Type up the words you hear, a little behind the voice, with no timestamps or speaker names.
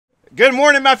Good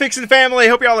morning, my Fixin family.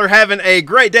 Hope y'all are having a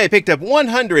great day. Picked up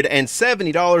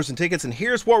 $170 in tickets, and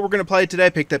here's what we're going to play today.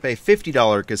 Picked up a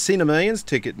 $50 Casino Millions,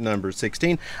 ticket number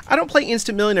 16. I don't play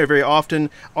Instant Millionaire very often,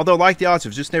 although like the odds,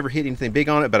 I've just never hit anything big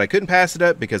on it, but I couldn't pass it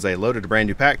up because they loaded a brand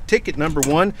new pack. Ticket number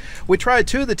 1. We tried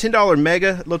 2 of the $10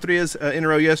 Mega Loterias in a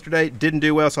row yesterday. Didn't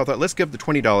do well, so I thought let's give the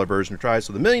 $20 version a try.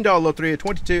 So the $1 Million Loteria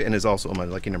 22 and is also on my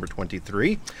lucky number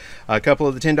 23. A couple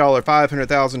of the $10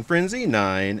 500,000 Frenzy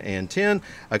 9 and 10.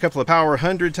 A couple of Power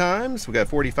 100 times. We got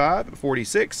 45,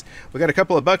 46. We got a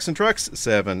couple of Bucks and Trucks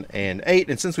 7 and 8.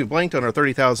 And since we blanked on our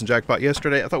 30,000 jackpot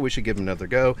yesterday, I thought we should give them another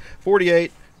go.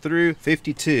 48 through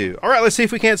 52. All right, let's see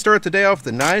if we can't start the day off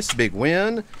with a nice big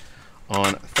win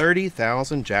on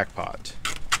 30,000 jackpot.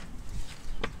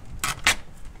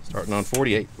 Starting on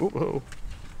 48. Ooh,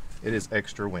 it is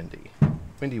extra windy.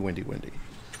 Windy.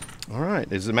 All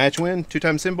right, is it a match win?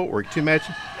 2-time symbol or 2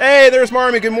 matching? Hey, there's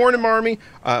Marmy. Good morning, Marmy.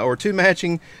 Or 2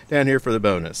 matching down here for the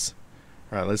bonus.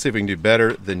 All right, let's see if we can do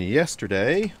better than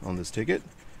yesterday on this ticket.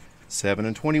 7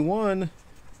 and 21.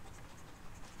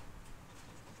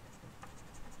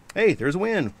 Hey, there's a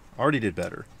win. Already did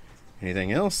better.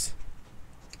 Anything else?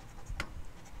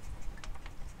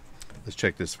 Let's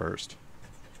check this first.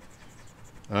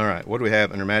 All right, what do we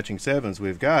have under matching sevens?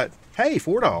 We've got, hey,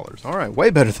 $4. All right, way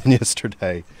better than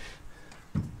yesterday.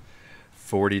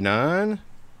 49.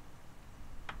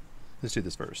 Let's do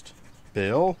this first.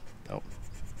 Bill. Nope.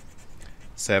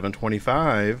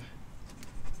 725.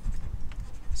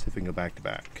 See if we can go back to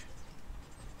back.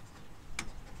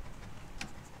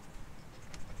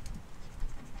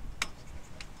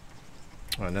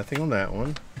 Nothing on that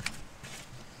one.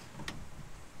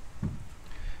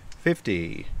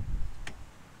 50.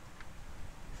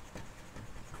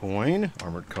 Coin.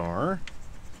 Armored car.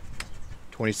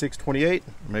 26, 28,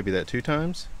 or maybe that 2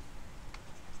 times.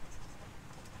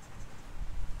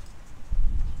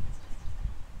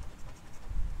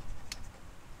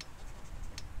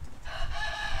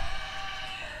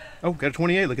 Oh, got a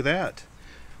 28, look at that.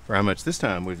 For how much this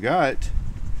time? We've got,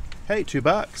 hey,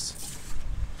 $2.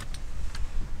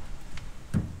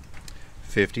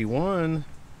 51.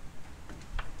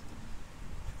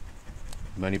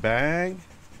 Money bag.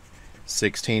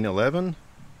 16, 11.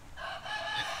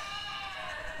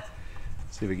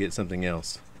 See if we get something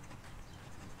else.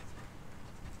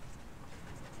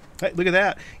 Hey, look at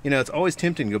that. You know, it's always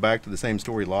tempting to go back to the same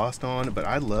store we lost on, but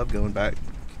I love going back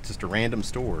just to random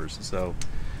stores. So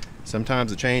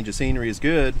sometimes a change of scenery is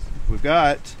good. We've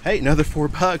got, hey, another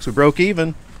 $4. We broke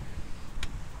even.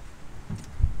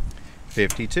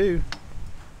 52.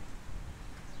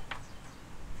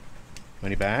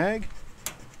 Money bag.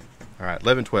 All right,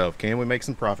 11, 12. Can we make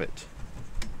some profit?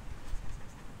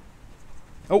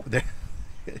 Oh, there.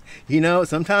 You know,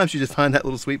 sometimes you just find that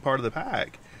little sweet part of the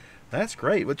pack. That's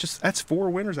great. But that's 4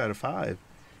 winners out of 5.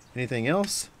 Anything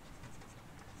else?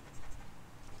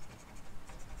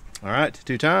 All right,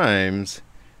 2 times.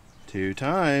 2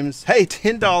 times. Hey,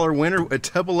 $10 winner, a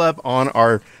double up on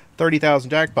our 30,000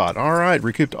 jackpot. All right,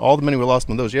 recouped all the money we lost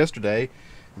on those yesterday.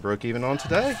 Broke even on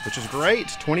today, which is great.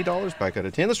 $20 back out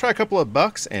of 10. Let's try a couple of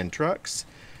Bucks and Trucks.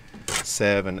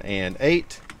 7 and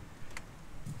 8.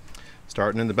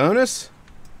 Starting in the bonus.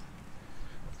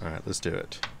 All right, let's do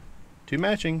it. 2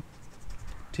 matching.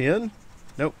 10.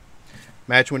 Nope.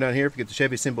 Match one down here. If you get the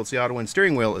Chevy symbol, it's the auto win.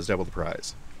 Steering wheel is double the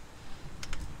prize.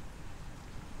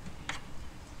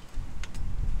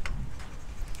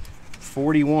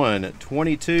 $41,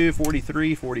 22,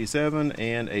 43, 47,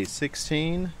 and a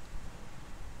 16.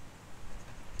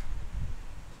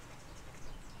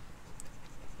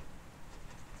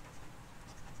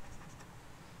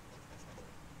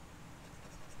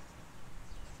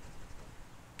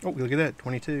 Oh, look at that,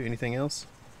 22. Anything else?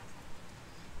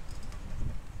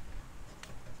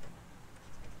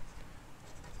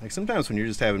 Like sometimes when you're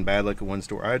just having bad luck at one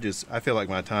store, I feel like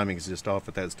my timing is just off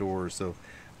at that store, so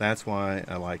that's why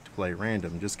I like to play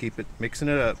random. Just keep it, mixing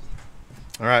it up.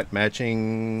 All right,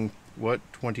 matching, what,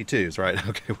 22s, right?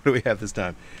 Okay, what do we have this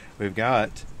time? We've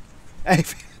got, hey,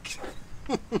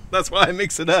 that's why I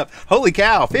mix it up. Holy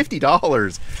cow,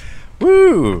 $50.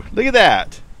 Woo, look at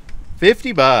that.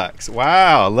 $50.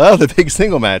 Wow, I love the big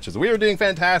single matches. We are doing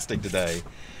fantastic today.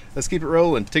 Let's keep it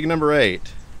rolling. Ticket number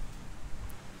 8.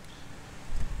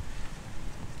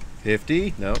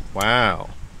 50. Nope. Wow.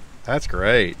 That's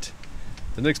great.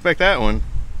 Didn't expect that one.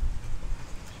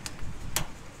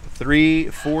 3,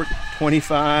 4,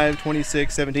 25,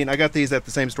 26, 17. I got these at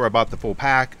the same store I bought the full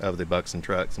pack of the Bucks and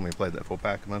Trucks, and we played that full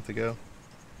pack a month ago.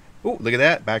 Oh, look at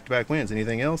that. Back-to-back wins.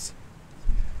 Anything else?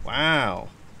 Wow.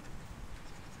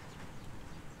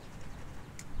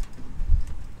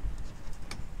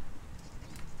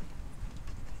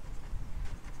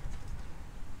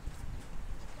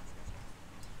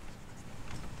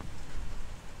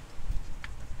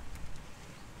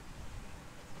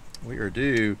 We are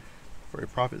due for a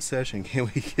profit session. Can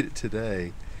we get it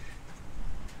today?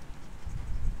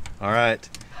 All right.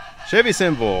 Chevy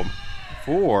symbol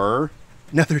for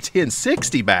another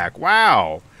 1060 back.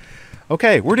 Wow.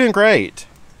 Okay, we're doing great.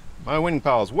 My winning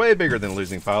pile is way bigger than the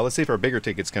losing pile. Let's see if our bigger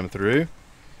tickets come through.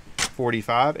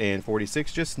 45 and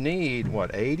 46 just need,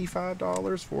 what,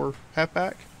 $85 for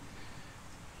halfback?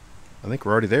 I think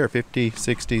we're already there. 50,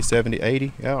 60, 70,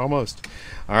 80. Yeah, almost.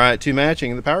 All right, 2 matching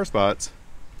in the power spots.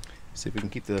 See if we can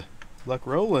keep the luck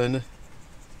rolling.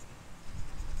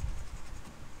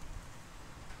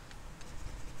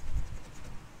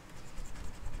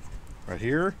 Right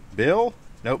here, Bill.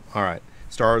 Nope. All right.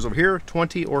 Stars over here,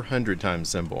 20 or 100 times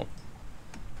symbol.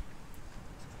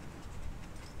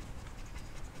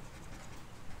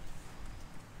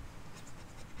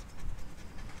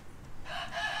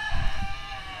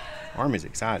 Army's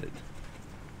excited.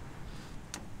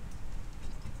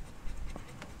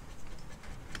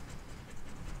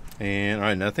 And all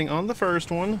right, nothing on the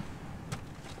first one.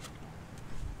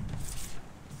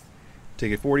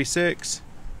 Ticket 46.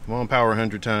 Come on, power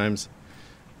 100 times.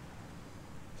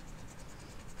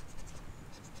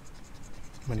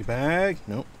 Money bag.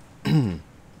 Nope.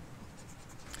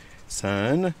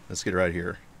 Sun. Let's get it right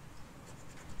here.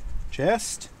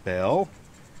 Chest. Bell.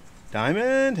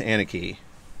 Diamond. And a key.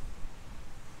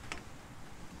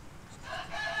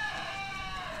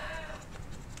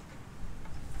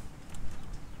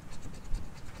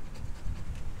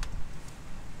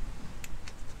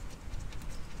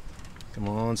 Come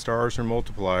on, stars or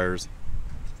multipliers.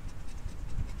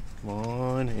 Come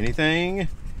on, anything?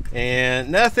 And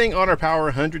nothing on our power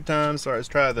 100 times. So let's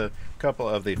try the couple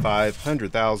of the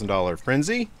 $500,000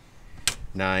 frenzy.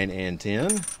 9 and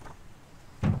 10.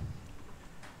 All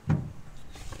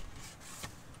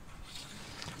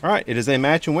right, it is a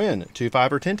match and win. 2,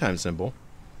 5, or 10 times symbol.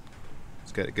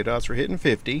 It's got good odds for hitting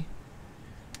 50.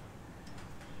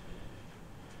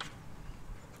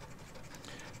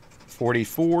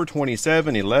 $44,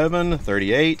 $27, $11,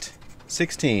 $38,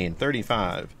 $16,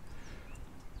 $35.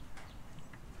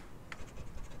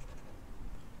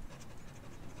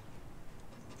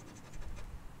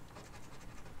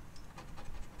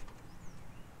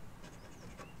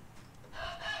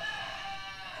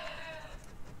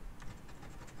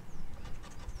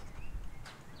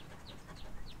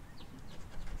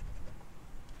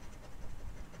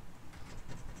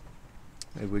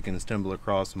 Maybe we can stumble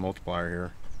across a multiplier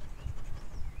here.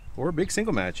 Or a big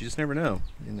single match. You just never know.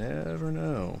 You never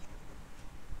know.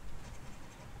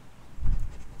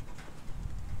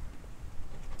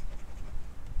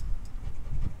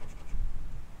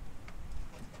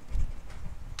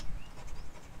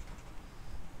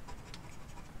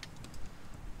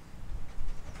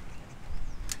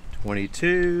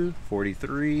 $22,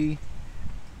 $43,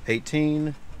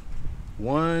 $18,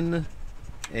 $1,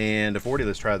 and a $40.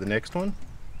 Let's try the next one.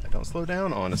 Don't slow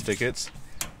down, honest tickets.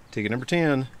 Ticket number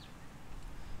 10.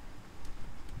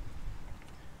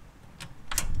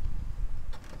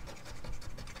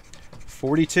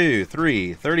 $42,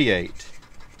 $3, $38,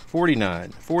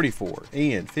 $49, $44,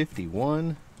 and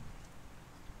 $51.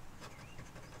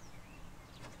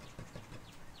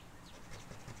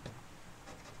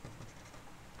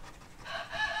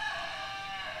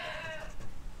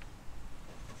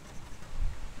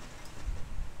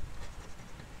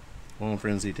 One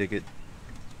frenzy ticket.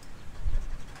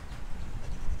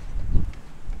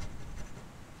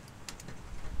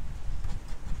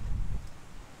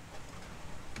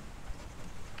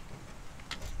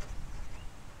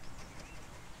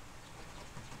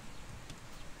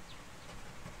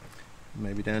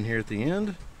 Maybe down here at the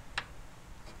end.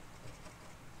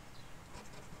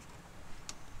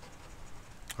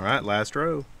 All right, last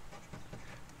row.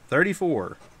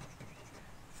 34,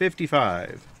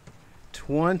 55,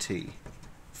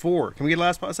 24. Can we get a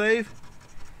last spot save?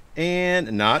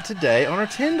 And not today on our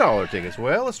 $10 tickets.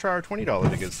 Well, let's try our $20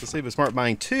 tickets. Let's see if it's smart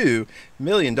buying $2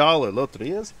 million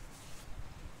loterias.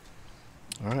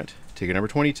 All right, ticket number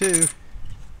 22.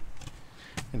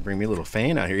 And bring me a little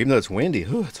fan out here, even though it's windy.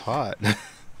 Ooh, it's hot. I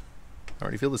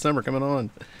already feel the summer coming on.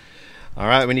 All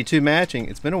right, we need 2 matching.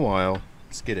 It's been a while.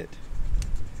 Let's get it.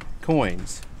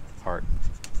 Coins. Heart.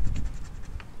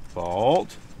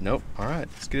 Vault. Nope. All right,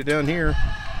 let's get it down here.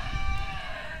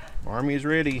 Army is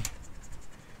ready.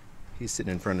 He's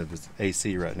sitting in front of his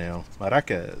AC right now.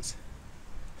 Maracas.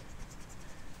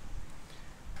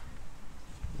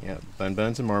 Yeah, Bun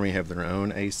Buns and Marmy have their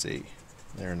own AC.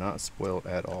 They're not spoiled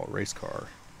at all. Race car.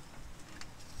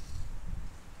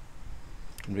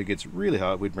 If it gets really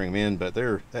hot, we'd bring them in, but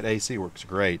that AC works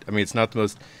great. I mean, it's not the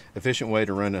most efficient way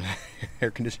to run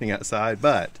air conditioning outside,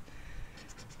 but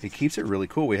it keeps it really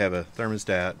cool. We have a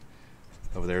thermostat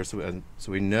over there, so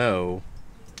we know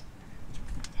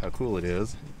how cool it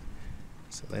is.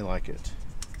 So they like it.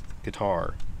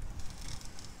 Guitar.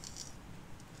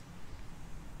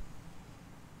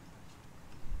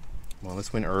 Well,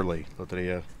 let's win early.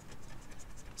 Loteria.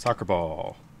 Soccer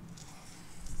ball.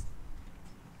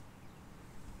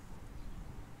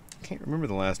 I can't remember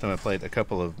the last time I played a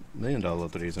couple of $1 million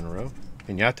loteries in a row.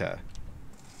 Piñata.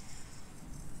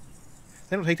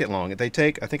 They don't take that long. They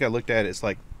take, I think I looked at it, it's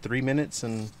like 3 minutes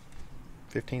and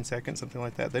 15 seconds, something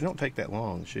like that. They don't take that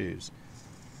long, shoes.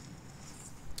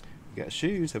 We got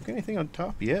shoes. Have we got anything on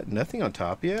top yet? Nothing on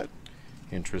top yet.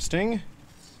 Interesting.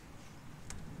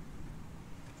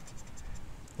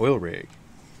 Oil rig.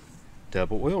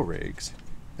 Double oil rigs.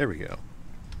 There we go.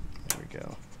 There we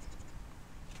go.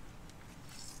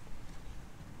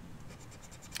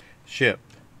 Ship.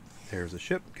 There's a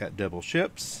ship. Got double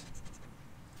ships.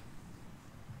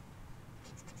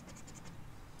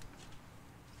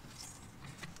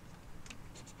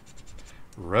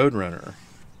 Roadrunner.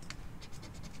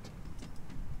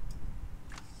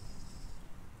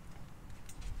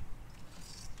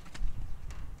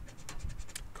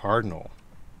 Cardinal.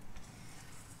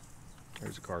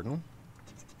 There's a cardinal.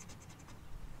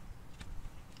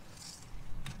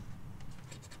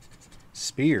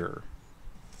 Spear.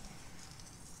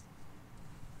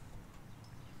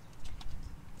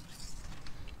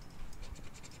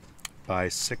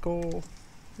 Bicycle.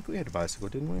 I think we had a bicycle,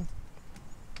 didn't we?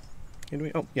 Didn't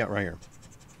we? Oh, yeah, right here.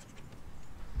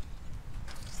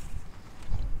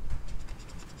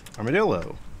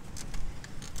 Armadillo.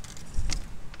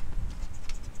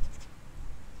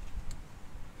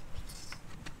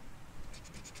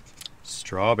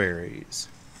 Strawberries.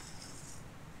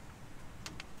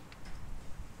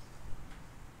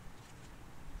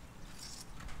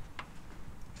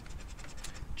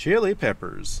 Chili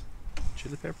peppers.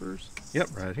 Chili peppers? Yep,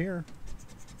 right here.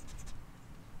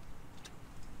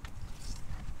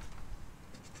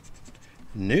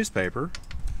 Newspaper.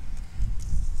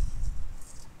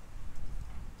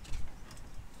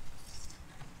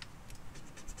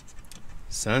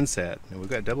 Sunset. And we've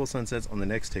got double sunsets on the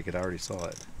next ticket. I already saw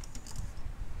it.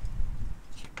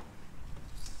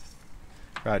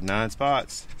 Right, 9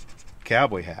 spots.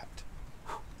 Cowboy hat.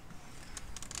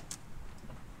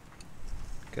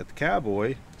 Got the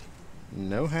cowboy.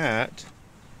 No hat.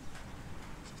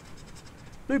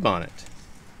 Blue bonnet.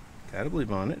 Got a blue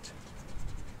bonnet.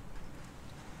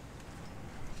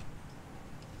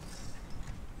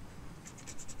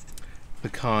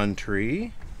 Pecan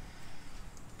tree.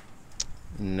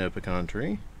 No pecan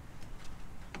tree.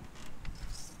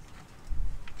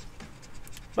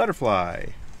 Butterfly.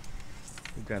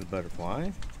 We've got a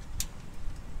butterfly.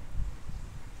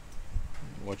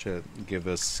 Watch it give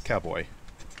us cowboy.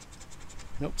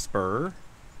 Nope, spur.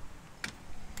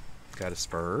 Got a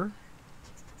spur.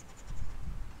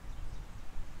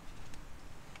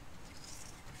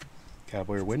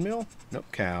 Cowboy or windmill? Nope,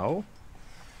 cow.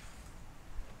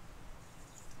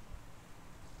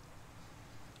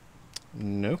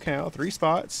 No cow, 3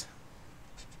 spots.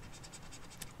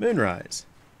 Moonrise.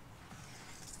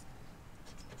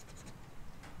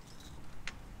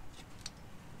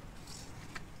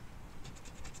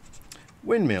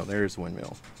 Windmill, there's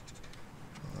windmill.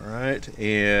 Alright,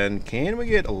 and can we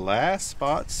get a last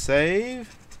spot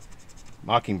save?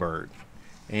 Mockingbird.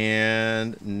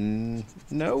 And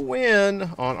no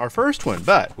win on our first one,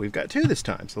 but we've got 2 this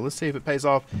time. So let's see if it pays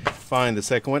off. Find the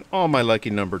second one on my lucky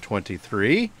number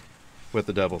 23 with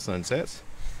the double sunsets.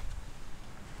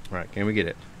 Alright, can we get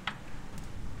it?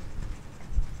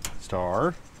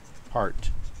 Star,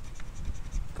 heart,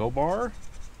 gold bar,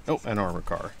 oh, an armor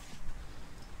car.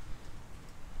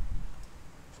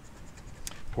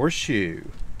 Horseshoe.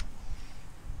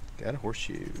 Got a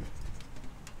horseshoe.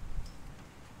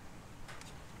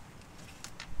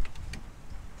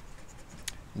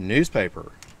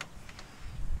 Newspaper.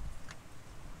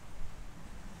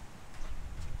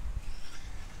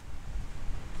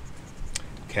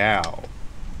 Cow.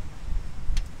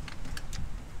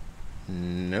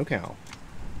 No cow.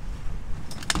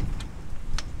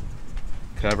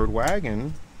 Covered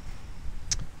wagon.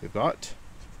 We've got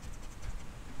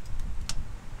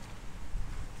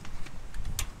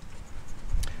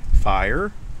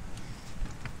fire.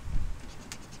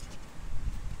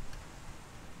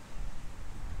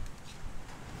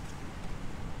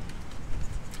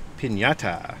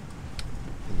 Piñata.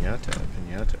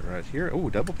 Piñata right here. Oh,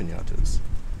 double piñatas.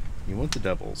 You want the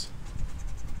doubles.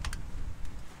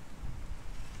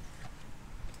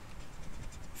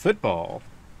 Football.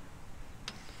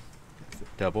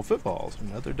 Double footballs.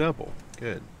 Another double.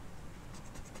 Good.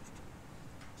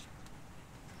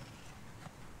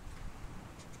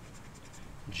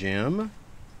 Gem.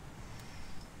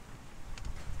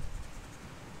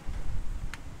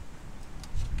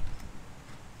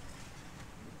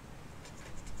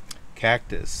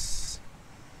 Cactus.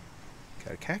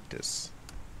 Got a cactus.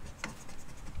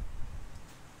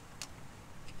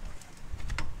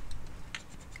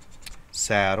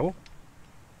 Saddle.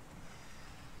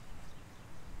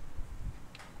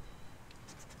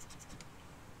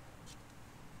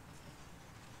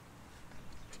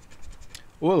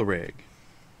 Oil rig.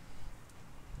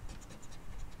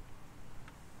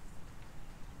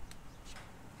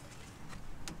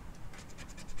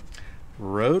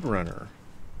 Roadrunner.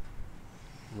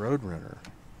 Roadrunner.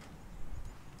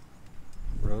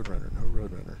 Roadrunner. No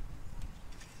Roadrunner.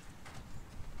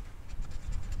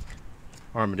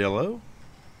 Armadillo.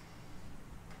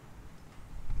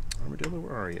 Armadillo,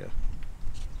 where are you?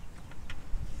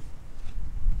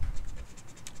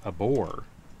 A boar.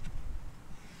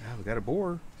 Ah, we got a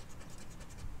boar.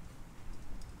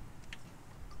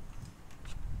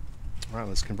 Alright,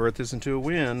 let's convert this into a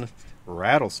win.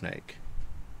 Rattlesnake.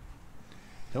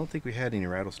 Don't think we had any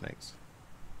rattlesnakes.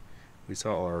 We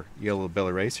saw our yellow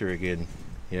belly racer again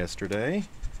yesterday.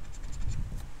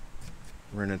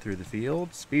 Running through the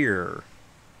field. Spear.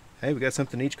 Hey, we got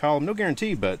something in each column. No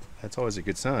guarantee, but that's always a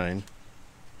good sign.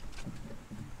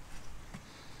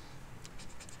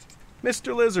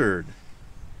 Mr. Lizard.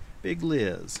 Big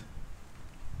Liz.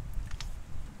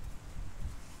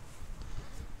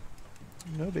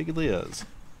 No Big Liz.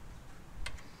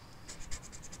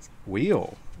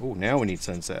 Wheel. Oh, now we need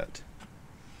sunset.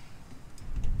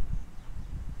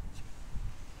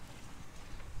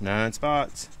 9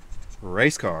 spots.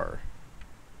 Race car.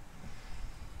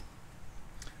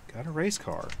 Got a race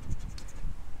car.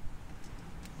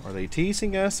 Are they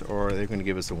teasing us or are they going to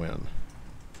give us a win?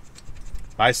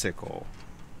 Bicycle.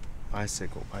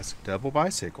 Bicycle. Double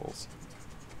bicycles.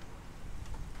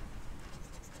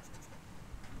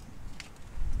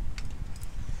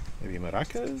 Maybe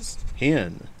maracas?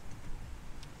 Hen.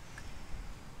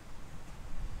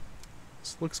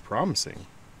 This looks promising,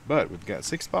 but we've got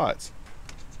 6 spots.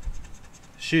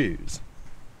 Shoes.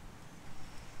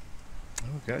 Oh,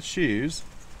 we've got shoes.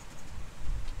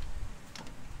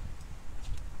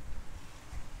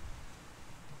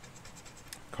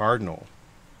 Cardinal.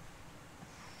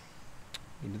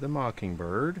 Into the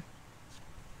mockingbird.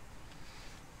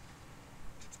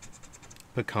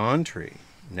 Pecan tree.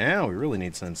 Now we really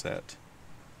need sunset.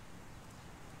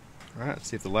 Alright, let's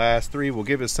see if the last 3 will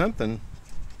give us something.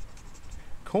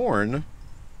 Corn.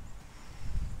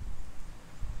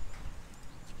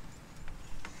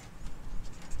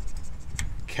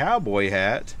 Cowboy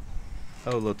hat.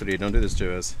 Oh, Loteria, don't do this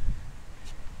to us.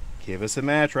 Give us a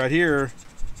match right here.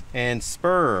 And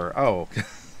spur. Oh,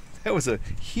 that was a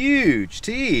huge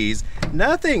tease.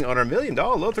 Nothing on our $1 million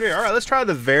Loteria. All right, let's try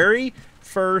the very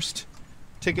first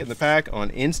ticket in the pack on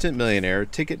Instant Millionaire,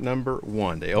 ticket number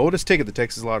 1. The oldest ticket the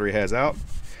Texas Lottery has out.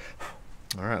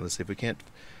 All right, let's see if we can't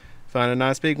find a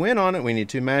nice big win on it. We need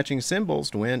 2 matching symbols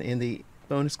to win in the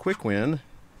bonus quick win.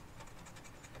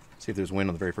 See if there's a win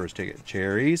on the very first ticket.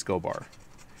 Cherries, gold bar.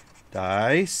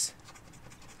 Dice.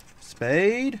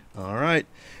 Spade. All right.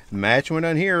 Match one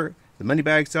on here. The money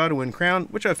bag saw to win crown,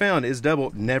 which I found is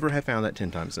double. Never have found that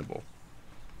 10 times symbol.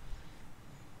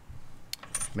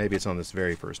 Maybe it's on this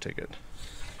very first ticket.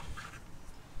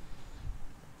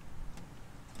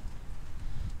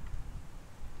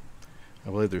 I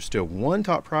believe there's still 1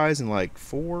 top prize and like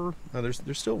 4. No, there's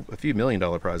still a few $1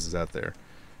 million prizes out there.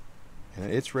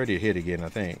 And it's ready to hit again, I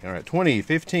think. All right, 20,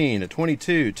 15,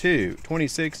 22, 2,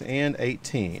 26, and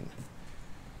 18.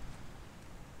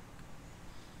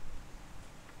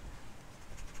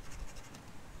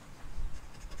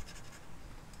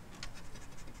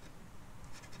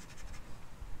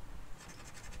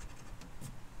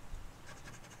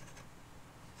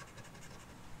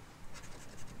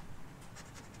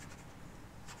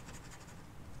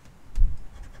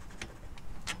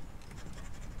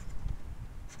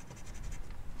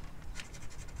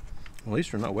 At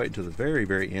least we're not waiting till the very,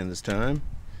 very end this time.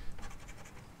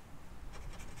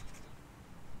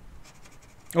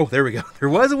 Oh, there we go. There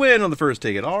was a win on the first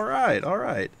ticket. All right, all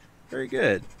right. Very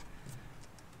good.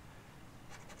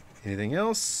 Anything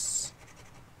else?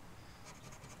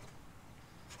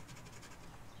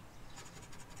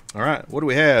 All right, what do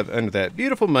we have under that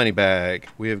beautiful money bag?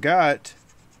 We have got,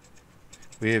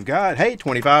 hey,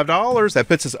 $25. That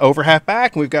puts us over half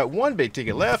back, and we've got 1 big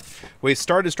ticket left. We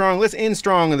started strong. Let's end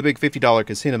strong in the big $50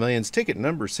 Casino Millions. Ticket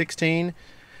number 16.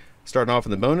 Starting off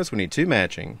in the bonus, we need 2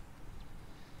 matching.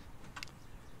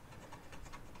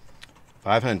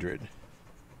 500.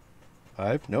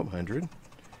 5, nope, 100.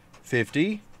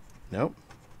 50, nope.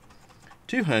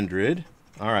 200.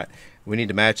 All right. We need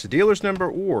to match the dealer's number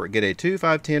or get a 2,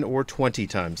 5, 10, or 20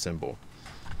 times symbol.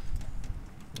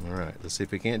 All right. Let's see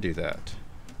if we can't do that.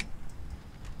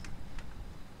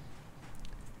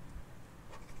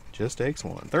 Just takes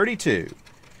one. 32,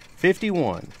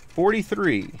 51,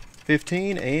 43,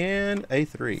 15, and a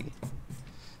 3.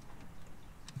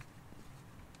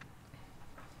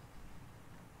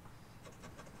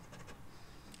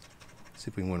 See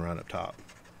if we can win right up top.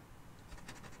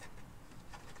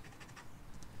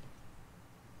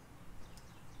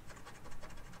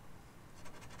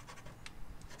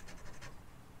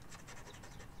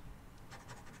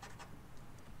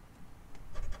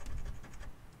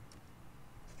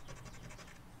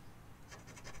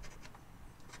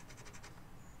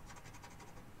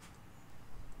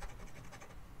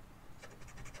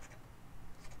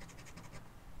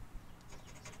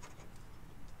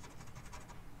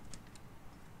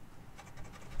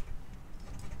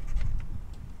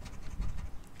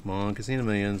 Come on, Casino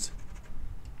Millions.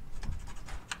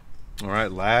 All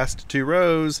right, last 2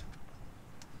 rows.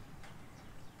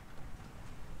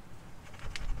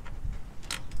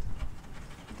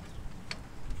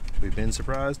 We've been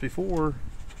surprised before.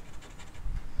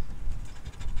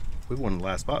 We won the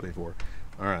last spot before.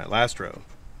 All right, last row.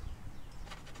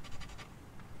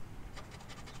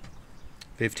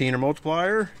 15 or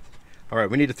multiplier. All right,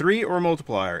 we need a 3 or a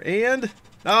multiplier. And,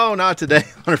 oh, not today.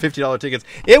 $150 tickets.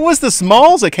 It was the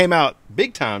smalls that came out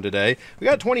big time today. We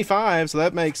got 25, so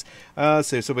that makes,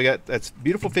 so we got, that's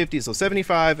beautiful 50, so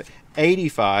 75,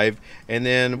 85, and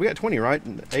then we got 20, right?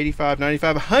 85,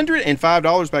 95,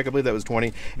 $105 back, I believe that was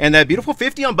 20. And that beautiful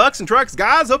 50 on Bucks and Trucks.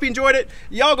 Guys, hope you enjoyed it.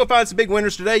 Y'all go find some big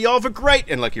winners today. Y'all have a great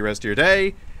and lucky rest of your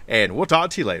day, and we'll talk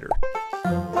to you later.